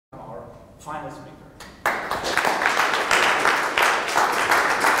final speaker.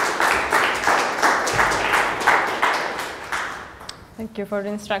 Thank you for the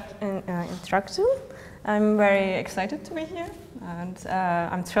introduction. I'm very excited to be here, and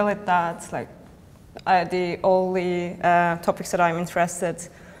I'm thrilled that the only topics that I'm interested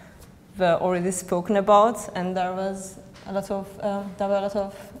were already spoken about, and there were a lot of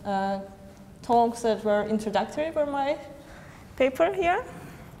talks that were introductory for my paper here.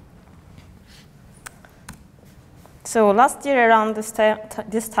 So last year around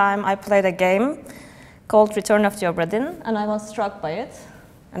this time, I played a game called Return of the Obra Dinn, and I was struck by it.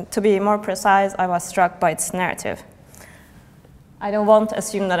 And to be more precise, I was struck by its narrative. I don't want to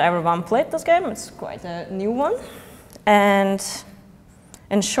assume that everyone played this game. It's quite a new one. And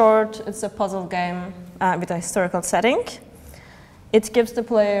in short, it's a puzzle game with a historical setting. It gives the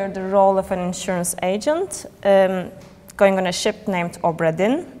player the role of an insurance agent going on a ship named Obra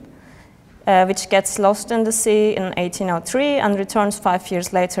Dinn, which gets lost in the sea in 1803 and returns 5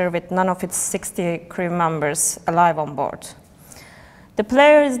 years later with none of its 60 crew members alive on board. The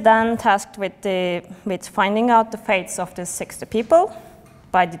player is then tasked with finding out the fates of the 60 people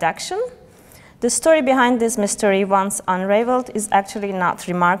by deduction. The story behind this mystery, once unraveled, is actually not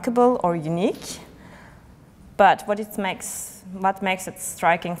remarkable or unique, but what makes it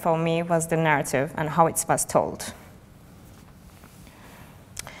striking for me was the narrative and how it was told.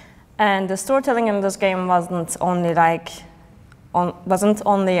 And the storytelling in this game wasn't only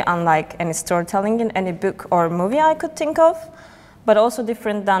unlike any storytelling in any book or movie I could think of, but also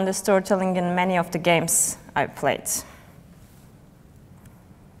different than the storytelling in many of the games I played.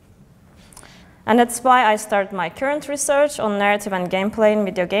 And that's why I start my current research on narrative and gameplay in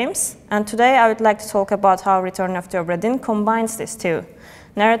video games. And today I would like to talk about how Return of the Obra Dinn combines these two,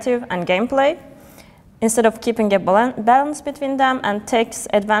 narrative and gameplay, instead of keeping a balance between them, and takes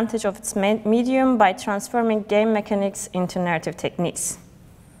advantage of its medium by transforming game mechanics into narrative techniques.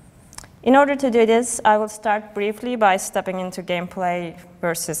 In order to do this, I will start briefly by stepping into gameplay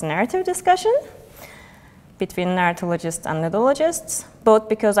versus narrative discussion between narratologists and ludologists, both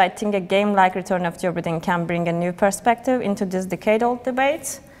because I think a game like Return of the Obra Dinn can bring a new perspective into this decade-old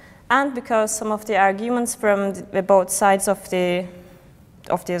debate, and because some of the arguments from both sides of this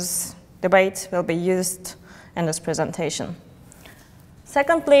debate will be used in this presentation.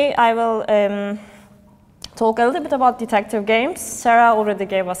 Secondly, I will talk a little bit about detective games. Sarah already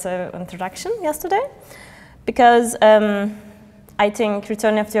gave us an introduction yesterday, because I think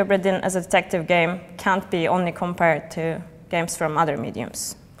Return of the Obra Dinn as a detective game can't be only compared to games from other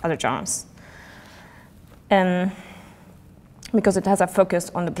mediums, other genres, because it has a focus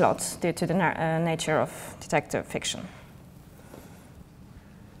on the plot due to the nature of detective fiction.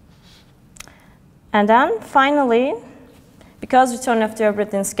 And then, finally, because Return of the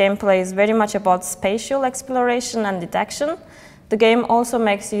Obra Dinn's gameplay is very much about spatial exploration and detection, the game also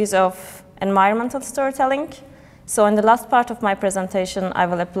makes use of environmental storytelling. So in the last part of my presentation, I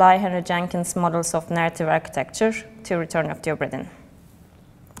will apply Henry Jenkins' models of narrative architecture to Return of the Obra Dinn.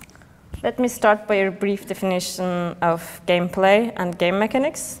 Let me start by a brief definition of gameplay and game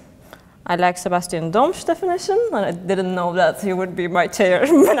mechanics. I like Sebastian Dom's definition, and I didn't know that he would be my chair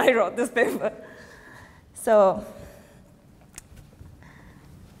when I wrote this paper. So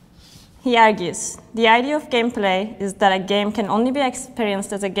he argues, the idea of gameplay is that a game can only be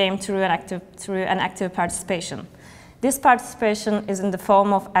experienced as a game through an active participation. This participation is in the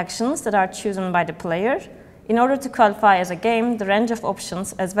form of actions that are chosen by the player. In order to qualify as a game, the range of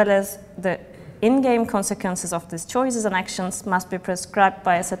options as well as the in-game consequences of these choices and actions must be prescribed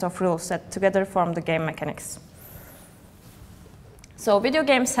by a set of rules that together form the game mechanics. So video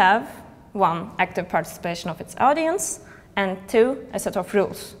games have 1, active participation of its audience, and 2, a set of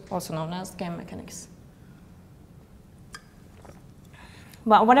rules, also known as game mechanics.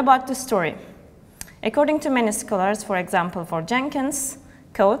 But what about the story? According to many scholars, for example, for Jenkins,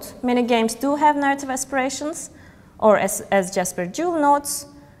 quote, many games do have narrative aspirations, or as Jasper Joule notes,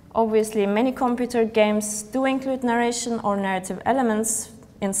 obviously many computer games do include narration or narrative elements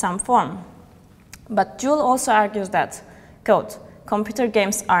in some form. But Joule also argues that, quote, computer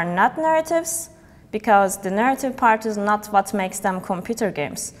games are not narratives because the narrative part is not what makes them computer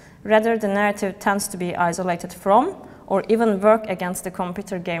games. Rather, the narrative tends to be isolated from or even work against the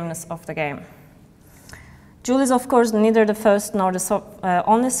computer gameness of the game. Joule is, of course, neither the first nor the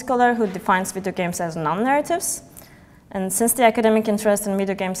only scholar who defines video games as non-narratives. And since the academic interest in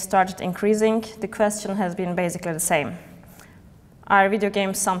video games started increasing, the question has been basically the same. Are video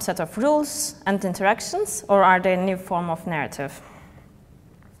games some set of rules and interactions, or are they a new form of narrative?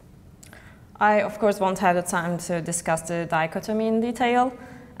 I, of course, won't have the time to discuss the dichotomy in detail,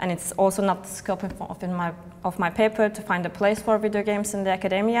 and it's also not the scope of my paper to find a place for video games in the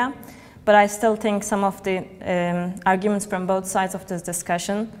academia, but I still think some of the arguments from both sides of this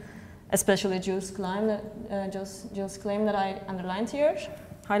discussion, especially Jules' claim that I underlined here,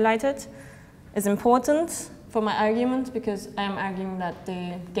 highlighted, is important for my argument, because I am arguing that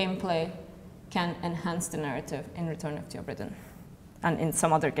the gameplay can enhance the narrative in Return of the Obra Dinn, and in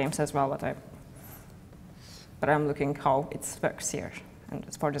some other games as well, but I'm looking how it works here and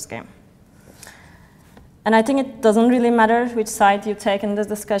it's for this game. And I think it doesn't really matter which side you take in this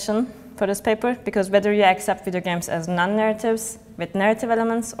discussion for this paper, because whether you accept video games as non-narratives with narrative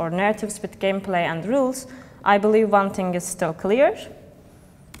elements or narratives with gameplay and rules, I believe one thing is still clear.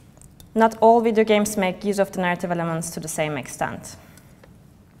 Not all video games make use of the narrative elements to the same extent.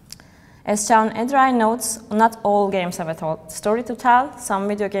 As Sean Edrai notes, not all games have a story to tell. Some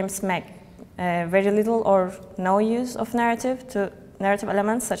video games make very little or no use of narrative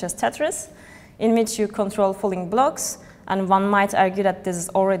elements, such as Tetris, in which you control falling blocks, and one might argue that this is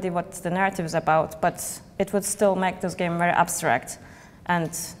already what the narrative is about, but it would still make this game very abstract, and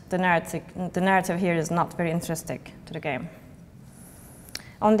the narrative here is not very interesting to the game.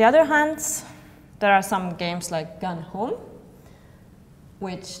 On the other hand, there are some games like Gone Home,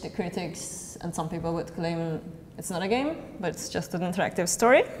 which the critics and some people would claim it's not a game, but it's just an interactive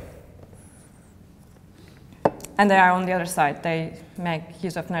story. And they are on the other side. They make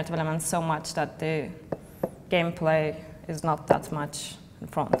use of narrative elements so much that the gameplay is not that much in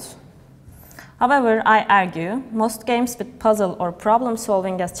front. However, I argue most games with puzzle or problem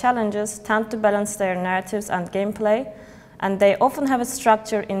solving as challenges tend to balance their narratives and gameplay, and they often have a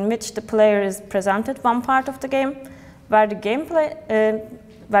structure in which the player is presented one part of the game, where the gameplay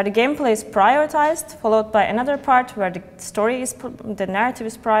is prioritized, followed by another part where the narrative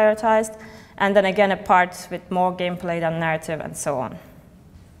is prioritized, and then again a part with more gameplay than narrative, and so on.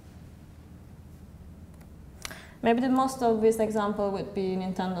 Maybe the most obvious example would be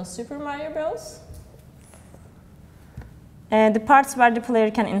Nintendo's Super Mario Bros. The parts where the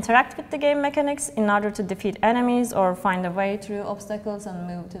player can interact with the game mechanics in order to defeat enemies or find a way through obstacles and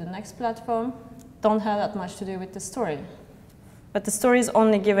move to the next platform don't have that much to do with the story. But the story is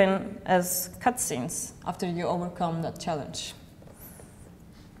only given as cutscenes after you overcome that challenge.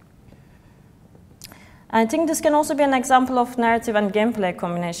 I think this can also be an example of narrative and gameplay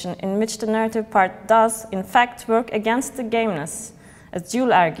combination in which the narrative part does, in fact, work against the gameness, as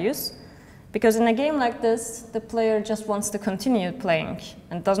Jules argues, because in a game like this, the player just wants to continue playing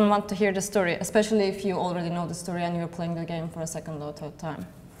and doesn't want to hear the story, especially if you already know the story and you're playing the game for a second or third time.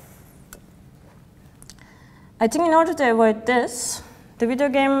 I think in order to avoid this, the video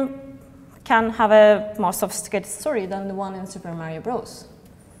game can have a more sophisticated story than the one in Super Mario Bros.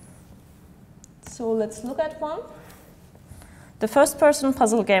 So let's look at one. The first-person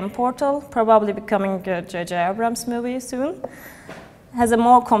puzzle game Portal, probably becoming a J.J. Abrams movie soon, has a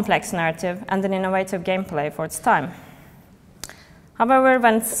more complex narrative and an innovative gameplay for its time. However,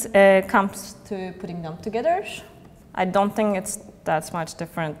 when it comes to putting them together, I don't think it's that much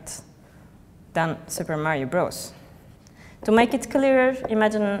different than Super Mario Bros. To make it clearer,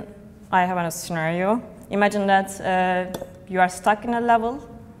 imagine I have a scenario. Imagine that you are stuck in a level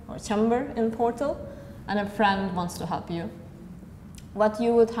or chamber in Portal, and a friend wants to help you. What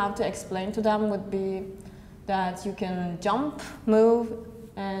you would have to explain to them would be that you can jump, move,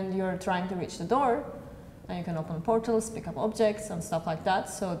 and you're trying to reach the door, and you can open portals, pick up objects, and stuff like that.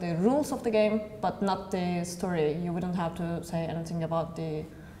 So the rules of the game, but not the story. You wouldn't have to say anything about the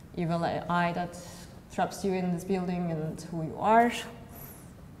evil AI that traps you in this building and who you are.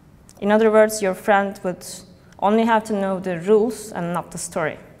 In other words, your friend would only have to know the rules and not the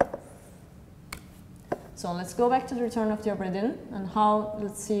story. So let's go back to the Return of the Obra Dinn and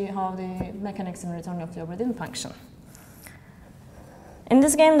let's see how the mechanics in Return of the Obra Dinn function. In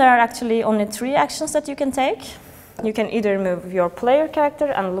this game, there are actually only 3 actions that you can take. You can either move your player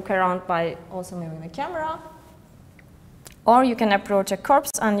character and look around by also moving the camera, or you can approach a corpse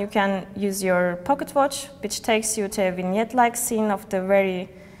and you can use your pocket watch, which takes you to a vignette-like scene of the very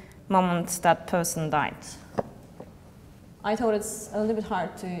moment that person died. I thought it's a little bit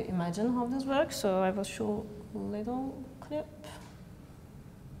hard to imagine how this works, so I will show a little clip.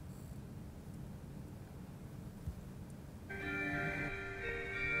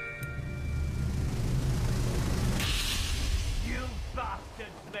 You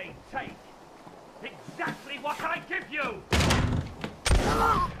bastards may take exactly what I give you!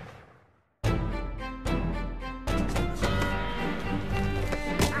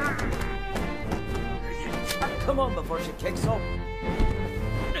 Come on before she kicks off.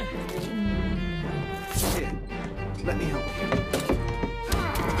 Here, let me help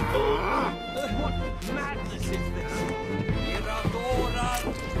you. What madness is this? Miradora!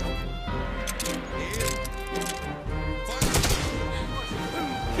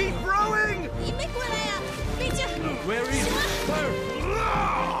 Keep rowing! Where is it?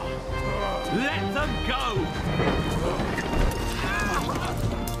 Let them go!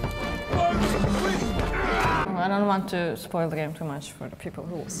 I don't want to spoil the game too much for the people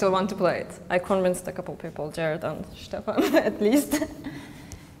who still want to play it. I convinced a couple people, Jared and Stefan at least.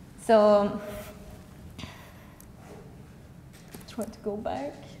 So, try to go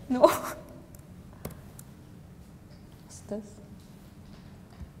back. No. What's this?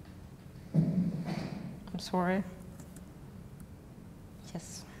 I'm sorry.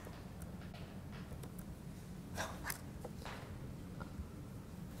 Yes.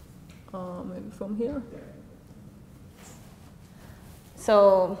 Maybe from here.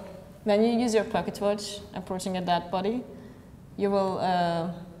 So, when you use your pocket watch approaching a dead body, you will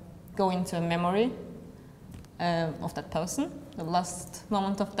go into a memory of that person, the last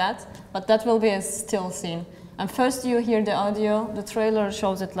moment of that, but that will be a still scene. And first you hear the audio, the trailer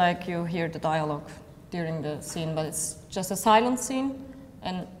shows it like you hear the dialogue during the scene, but it's just a silent scene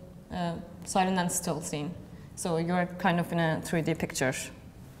and silent and still scene. So you're kind of in a 3D picture.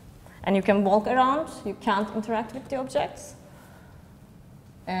 And you can walk around, you can't interact with the objects.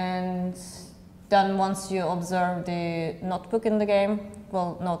 And then once you observe the notebook in the game,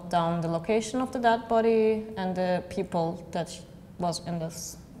 will note down the location of the dead body and the people that was in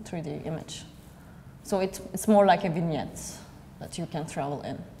this 3D image. So it's more like a vignette that you can travel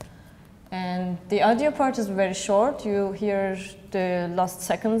in. And the audio part is very short. You hear the last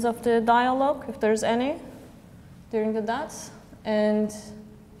seconds of the dialogue, if there's any, during the death. And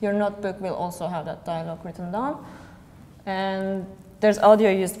your notebook will also have that dialogue written down. And there's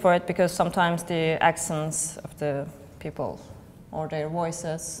audio used for it because sometimes the accents of the people or their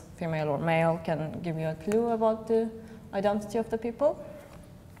voices, female or male, can give you a clue about the identity of the people.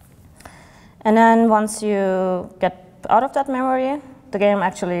 And then once you get out of that memory, the game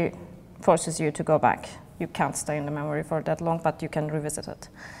actually forces you to go back. You can't stay in the memory for that long, but you can revisit it.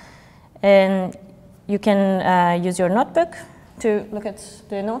 And you can use your notebook to look at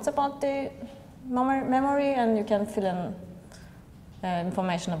the notes about the memory, and you can fill in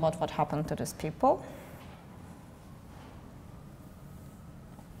information about what happened to these people.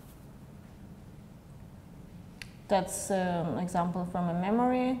 That's an example from a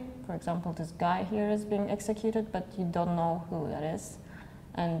memory. For example, this guy here is being executed, but you don't know who that is.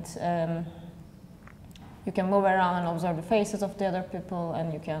 And you can move around and observe the faces of the other people,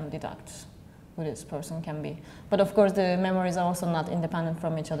 and you can deduct who this person can be. But of course, the memories are also not independent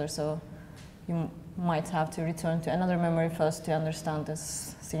from each other, so you might have to return to another memory first to understand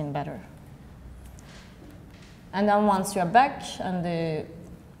this scene better. And then once you're back and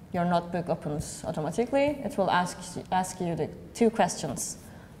your notebook opens automatically, it will ask you the 2 questions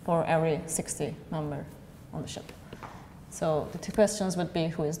for every 60 member on the ship. So the 2 questions would be,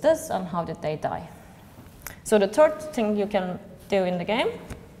 who is this and how did they die? So the third thing you can do in the game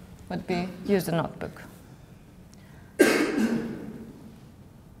would be use the notebook.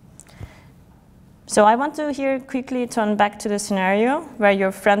 So I want to here quickly turn back to the scenario where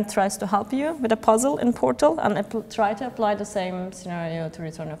your friend tries to help you with a puzzle in Portal and try to apply the same scenario to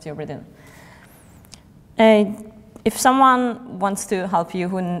Return of the Obra Dinn. If someone wants to help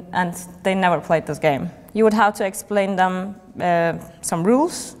you and they never played this game, you would have to explain them some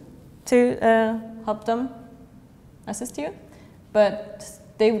rules to help them assist you, but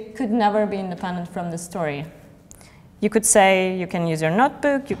they could never be independent from the story. You could say you can use your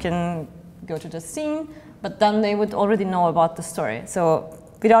notebook, you can go to the scene, but then they would already know about the story. So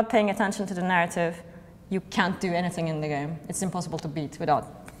without paying attention to the narrative, you can't do anything in the game. It's impossible to beat without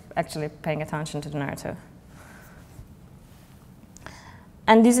actually paying attention to the narrative.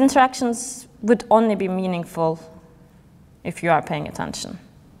 And these interactions would only be meaningful if you are paying attention.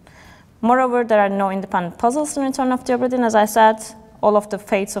 Moreover, there are no independent puzzles in Return of the Obra Dinn. As I said, all of the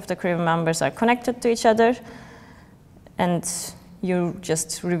fates of the crew members are connected to each other, and you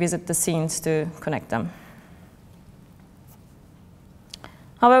just revisit the scenes to connect them.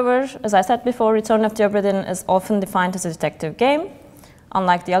 However, as I said before, Return of the Obra Dinn is often defined as a detective game,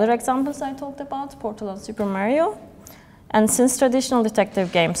 unlike the other examples I talked about, Portal and Super Mario. And since traditional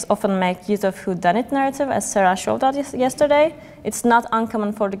detective games often make use of whodunit narrative, as Sarah showed us yesterday, it's not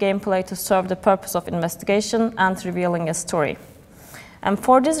uncommon for the gameplay to serve the purpose of investigation and revealing a story. And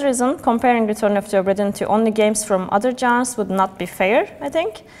for this reason, comparing Return of the Obra Dinn to only games from other genres would not be fair, I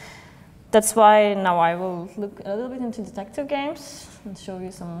think. That's why now I will look a little bit into detective games and show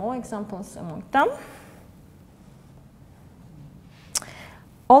you some more examples among them.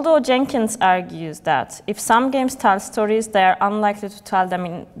 Although Jenkins argues that if some games tell stories, they are unlikely to tell them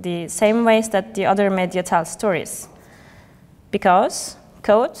in the same ways that the other media tell stories. Because,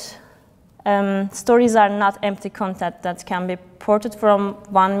 quote, stories are not empty content that can be ported from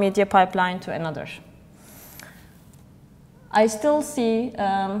one media pipeline to another. I still see,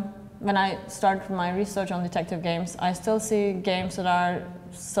 when I start my research on detective games, I still see games that are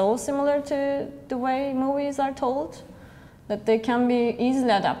so similar to the way movies are told that they can be easily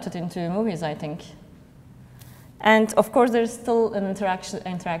adapted into movies, I think. And of course, there's still an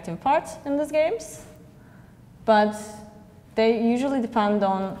interactive part in these games, but they usually depend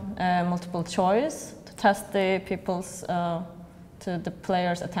on multiple choice to test the the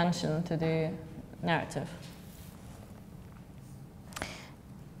player's attention to the narrative.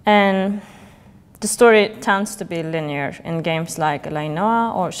 And the story tends to be linear in games like L.A.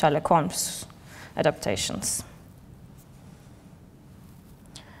 Noire or Sherlock Holmes adaptations.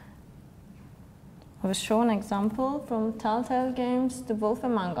 I will show an example from Telltale Games, The Wolf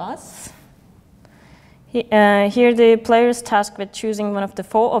Among Us. Here the player is tasked with choosing one of the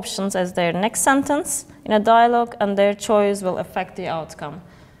 4 options as their next sentence in a dialogue, and their choice will affect the outcome.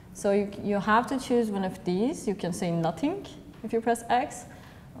 So you have to choose one of these. You can say nothing if you press X,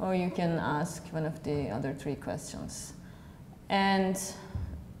 or you can ask one of the other 3 questions. And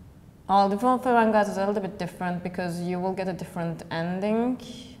The Wolf Among Us is a little bit different because you will get a different ending.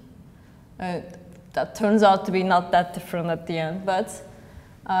 That turns out to be not that different at the end, but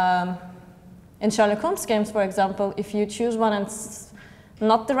in Sherlock Holmes games, for example, if you choose one and it's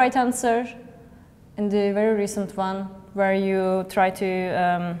not the right answer, in the very recent one, where you try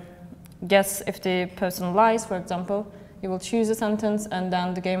to guess if the person lies, for example, you will choose a sentence and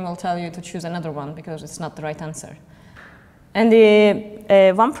then the game will tell you to choose another one because it's not the right answer. And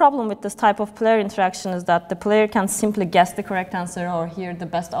the one problem with this type of player interaction is that the player can simply guess the correct answer or hear the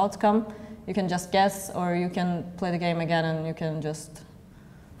best outcome. You can just guess, or you can play the game again and you can just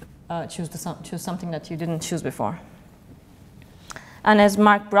choose something that you didn't choose before. And as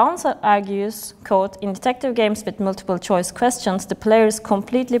Mark Brown argues, quote, in detective games with multiple choice questions, the player is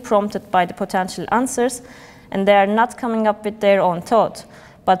completely prompted by the potential answers and they are not coming up with their own thought,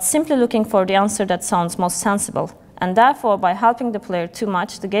 but simply looking for the answer that sounds most sensible. And therefore, by helping the player too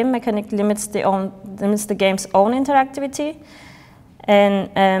much, the game mechanic limits the game's own interactivity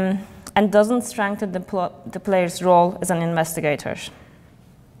and doesn't strengthen the player's role as an investigator.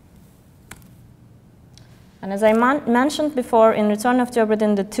 And as I mentioned before, in Return of the Obra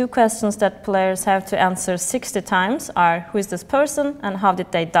Dinn, the 2 questions that players have to answer 60 times are, who is this person and how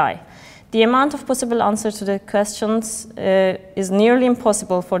did they die? The amount of possible answers to the questions is nearly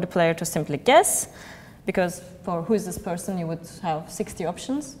impossible for the player to simply guess, because for who is this person, you would have 60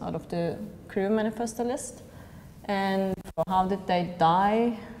 options out of the crew manifesto list. And for how did they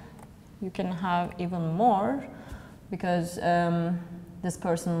die, you can have even more, because this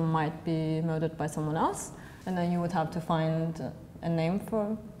person might be murdered by someone else, and then you would have to find a name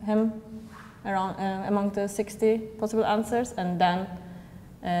for him among the 60 possible answers, and then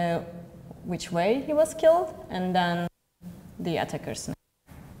which way he was killed, and then the attacker's name.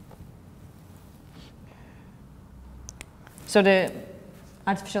 So the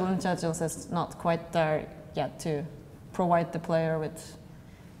artificial intelligence is not quite there yet to provide the player with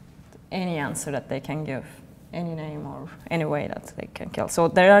any answer that they can give, any name or any way that they can kill. So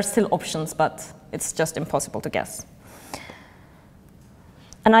there are still options, but it's just impossible to guess.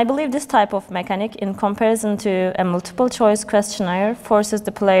 And I believe this type of mechanic, in comparison to a multiple choice questionnaire, forces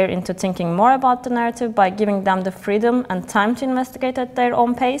the player into thinking more about the narrative by giving them the freedom and time to investigate at their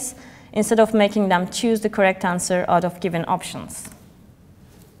own pace, instead of making them choose the correct answer out of given options.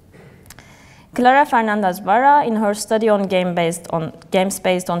 Clara Fernandez-Barra, in her study on games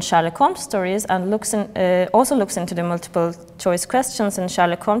based on Sherlock Holmes stories, and also looks into the multiple choice questions in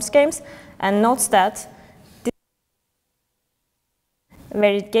Sherlock Holmes games, and notes that this is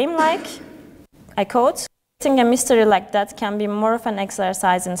very game-like. I quote, "Creating a mystery like that can be more of an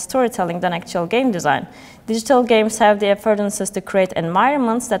exercise in storytelling than actual game design. Digital games have the affordances to create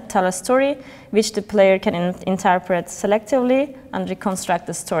environments that tell a story, which the player can interpret selectively and reconstruct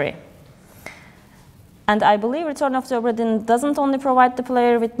the story." And I believe Return of the Obra Dinn doesn't only provide the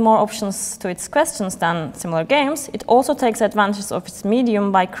player with more options to its questions than similar games, it also takes advantage of its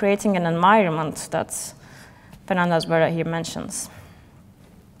medium by creating an environment that Fernandez-Barra here mentions.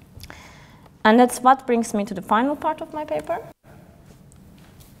 And that's what brings me to the final part of my paper.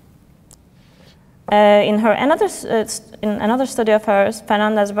 In another study of hers,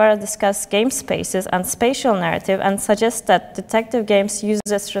 Fernandez-Barra discussed game spaces and spatial narrative and suggests that detective games use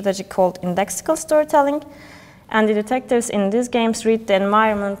a strategy called indexical storytelling, And the detectives in these games read the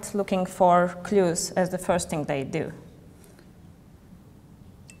environment looking for clues as the first thing they do.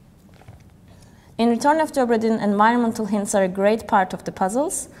 In Return of the Obra Dinn, environmental hints are a great part of the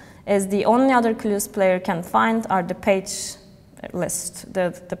puzzles, as the only other clues player can find are the page list,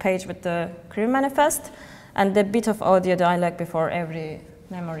 the page with the crew manifest, and the bit of audio dialogue before every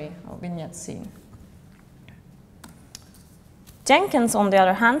memory or vignette scene. Jenkins, on the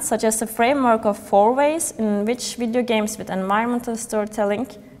other hand, suggests a framework of 4 ways in which video games with environmental storytelling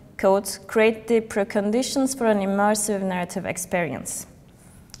codes create the preconditions for an immersive narrative experience.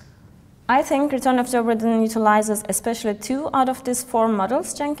 I think Return of the Obra Dinn utilizes especially 2 out of these 4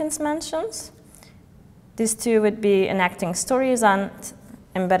 models Jenkins mentions. These 2 would be enacting stories and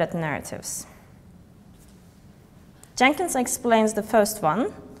embedded narratives. Jenkins explains the first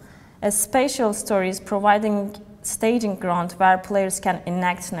one as spatial stories providing staging ground where players can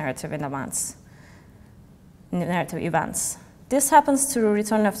enact narrative events. This happens through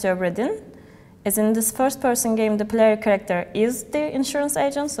Return of the Obra Dinn, as in this first-person game, the player character is the insurance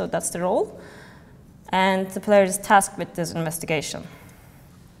agent, so that's the role, and the player is tasked with this investigation.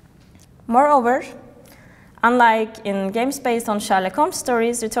 Moreover, unlike in games based on Sherlock Holmes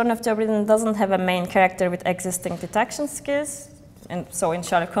stories, Return of the Obra Dinn doesn't have a main character with existing detection skills. And so in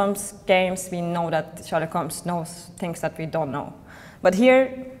Sherlock Holmes games, we know that Sherlock Holmes knows things that we don't know. But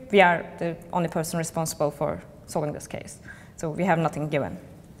here, we are the only person responsible for solving this case. So we have nothing given.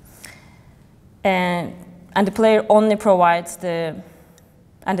 And the player only provides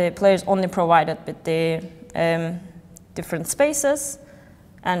and the player is only provided with the different spaces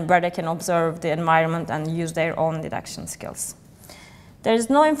and where they can observe the environment and use their own deduction skills. There is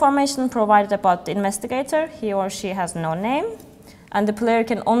no information provided about the investigator. He or she has no name. And the player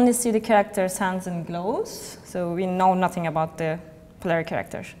can only see the character's hands and gloves, so we know nothing about the player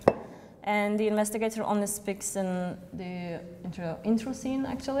character. And the investigator only speaks in the intro scene,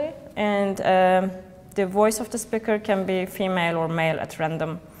 actually. And the voice of the speaker can be female or male at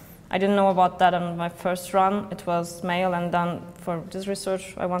random. I didn't know about that on my first run. It was male, and then for this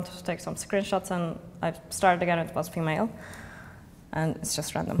research, I wanted to take some screenshots, and I started again, it was female. And it's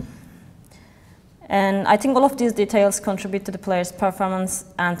just random. And I think all of these details contribute to the player's performance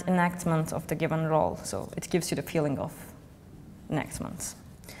and enactment of the given role. So it gives you the feeling of enactment.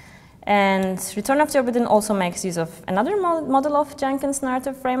 And Return of the Obra Dinn also makes use of another model of Jenkins'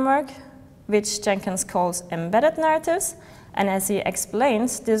 narrative framework, which Jenkins calls embedded narratives. And as he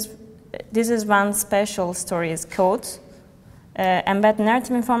explains, this is when spatial stories code embed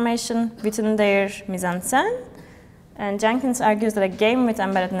narrative information within their mise-en-scène. And Jenkins argues that a game with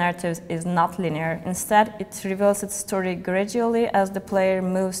embedded narratives is not linear. Instead, it reveals its story gradually as the player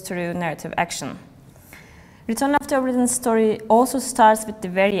moves through narrative action. Return of the Obra Dinn's story also starts with the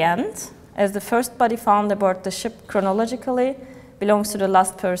very end, as the first body found aboard the ship chronologically belongs to the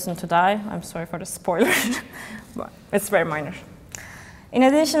last person to die. I'm sorry for the spoiler, but it's very minor. In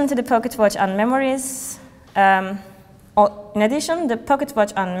addition to the pocket watch and memories, the pocket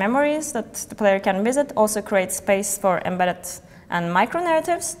watch and memories that the player can visit also create space for embedded and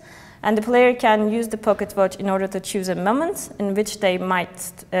micro-narratives, and the player can use the pocket watch in order to choose a moment in which they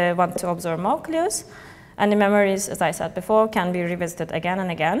might want to observe more clues, and the memories, as I said before, can be revisited again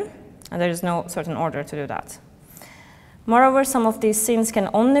and again, and there is no certain order to do that. Moreover, some of these scenes can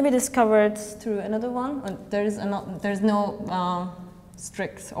only be discovered through another one. There is no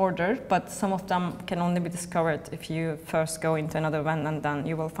strict order, but some of them can only be discovered if you first go into another one, and then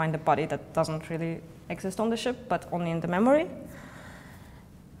you will find a body that doesn't really exist on the ship, but only in the memory.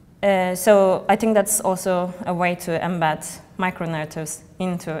 So I think that's also a way to embed micro-narratives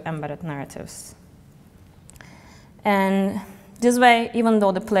into embedded narratives. And this way, even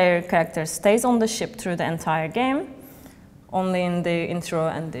though the player character stays on the ship through the entire game, only in the intro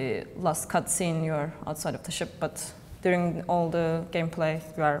and the last cutscene you're outside of the ship, but during all the gameplay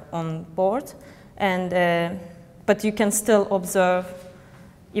you are on board. And, but you can still observe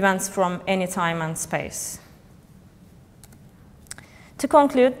events from any time and space. To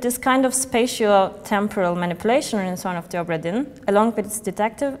conclude, this kind of spatio-temporal manipulation in Return of the Obra Dinn, along with its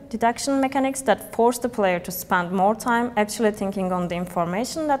deduction mechanics that force the player to spend more time actually thinking on the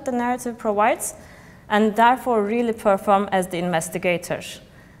information that the narrative provides, and therefore really perform as the investigator.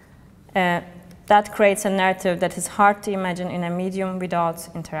 That creates a narrative that is hard to imagine in a medium without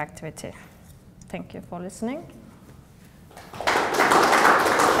interactivity. Thank you for listening.